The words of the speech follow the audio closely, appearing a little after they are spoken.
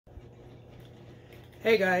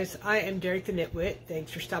Hey guys, I am Derek the Nitwit.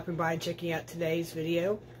 Thanks for stopping by and checking out today's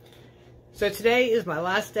video. So today is my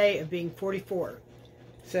last day of being 44.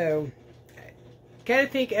 So I kind of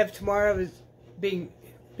think of tomorrow as being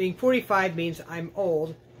 45 means I'm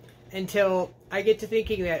old, until I get to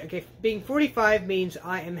thinking that, okay, being 45 means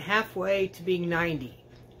I am halfway to being 90.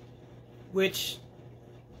 Which,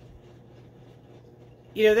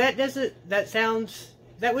 you know, that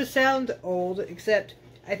would sound old, except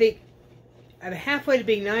I think I'm halfway to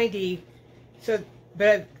being 90, but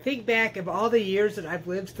I think back of all the years that I've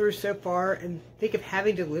lived through so far and think of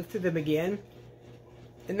having to live through them again,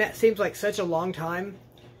 and that seems like such a long time.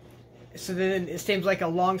 So then it seems like a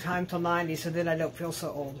long time till 90, so then I don't feel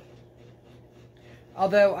so old.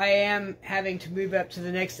 Although I am having to move up to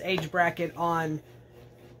the next age bracket on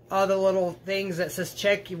all the little things that says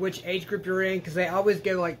check which age group you're in, because they always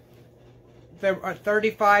go like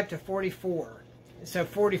 35 to 44. So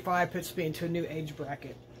 45 puts me into a new age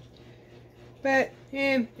bracket. But,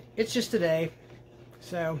 it's just a day.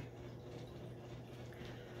 So,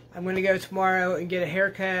 I'm going to go tomorrow and get a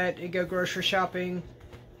haircut and go grocery shopping.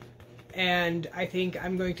 And I think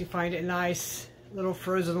I'm going to find a nice little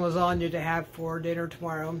frozen lasagna to have for dinner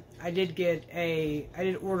tomorrow. I did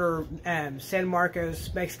order San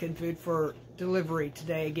Marcos Mexican food for delivery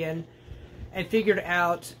today again. And figured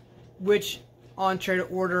out which entree to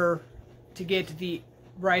order to get the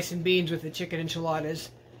rice and beans with the chicken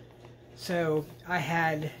enchiladas. So I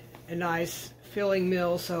had a nice filling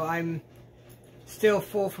meal, so I'm still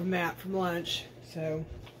full from that from lunch. So,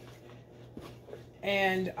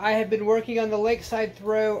 and I have been working on the lakeside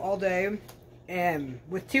throw all day, and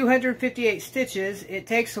with 258 stitches it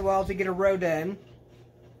takes a while to get a row done.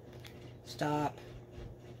 Stop.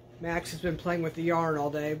 Max has been playing with the yarn all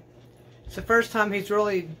day. It's the first time he's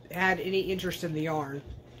really had any interest in the yarn.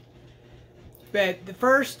 But the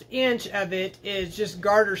first inch of it is just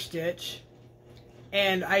garter stitch,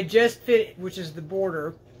 and I just finished, which is the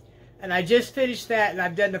border, and I just finished that, and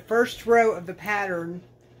I've done the first row of the pattern,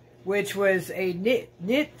 which was a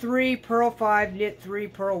knit 3, purl 5, knit 3,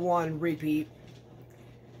 purl 1 repeat.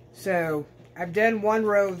 So I've done one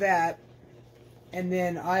row of that, and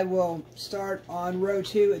then I will start on row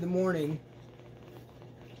 2 in the morning.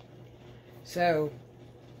 So,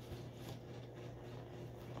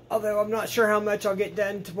 although I'm not sure how much I'll get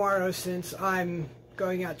done tomorrow since I'm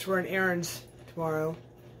going out to run errands tomorrow.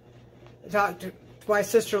 I talked to my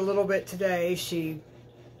sister a little bit today. She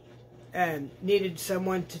needed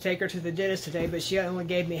someone to take her to the dentist today, but she only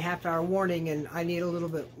gave me a half-hour warning, and I need a little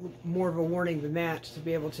bit more of a warning than that to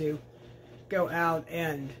be able to go out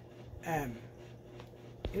and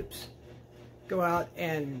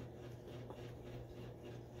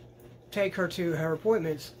take her to her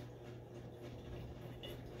appointments.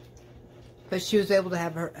 But she was able to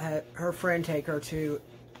have her friend take her to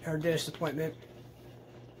her dentist appointment.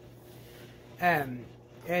 And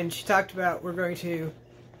she talked about we're going to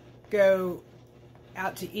go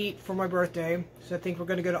out to eat for my birthday. So I think we're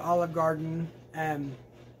going to go to Olive Garden. I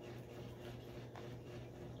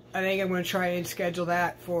think I'm going to try and schedule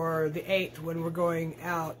that for the 8th when we're going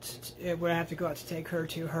out. When I have to go out to take her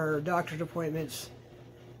to her doctor's appointments,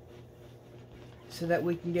 so that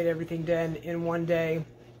we can get everything done in one day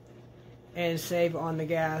and save on the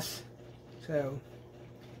gas. So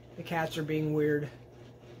the cats are being weird.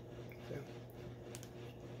 So.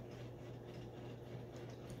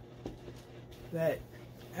 But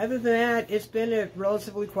other than that, it's been a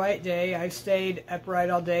relatively quiet day. I've stayed upright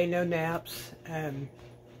all day, no naps, and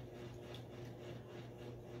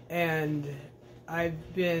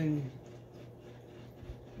I've been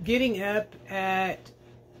getting up around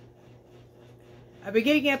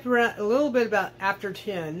a little bit about after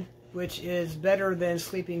 10, which is better than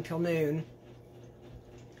sleeping till noon,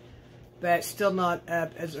 but still not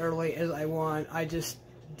up as early as I want. I just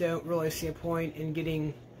don't really see a point in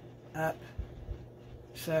getting up,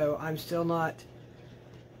 so I'm still not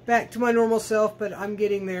back to my normal self, but I'm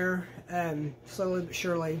getting there, slowly but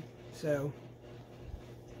surely. So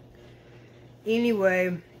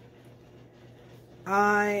anyway,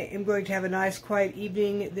 I am going to have a nice quiet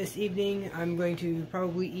evening this evening. I'm going to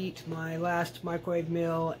probably eat my last microwave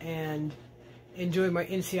meal and enjoy my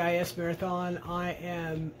NCIS marathon. I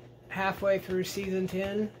am halfway through season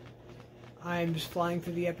 10. I'm just flying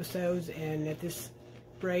through the episodes, and at this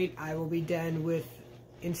rate I will be done with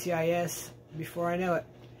NCIS before I know it.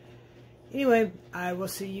 Anyway, I will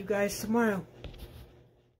see you guys tomorrow.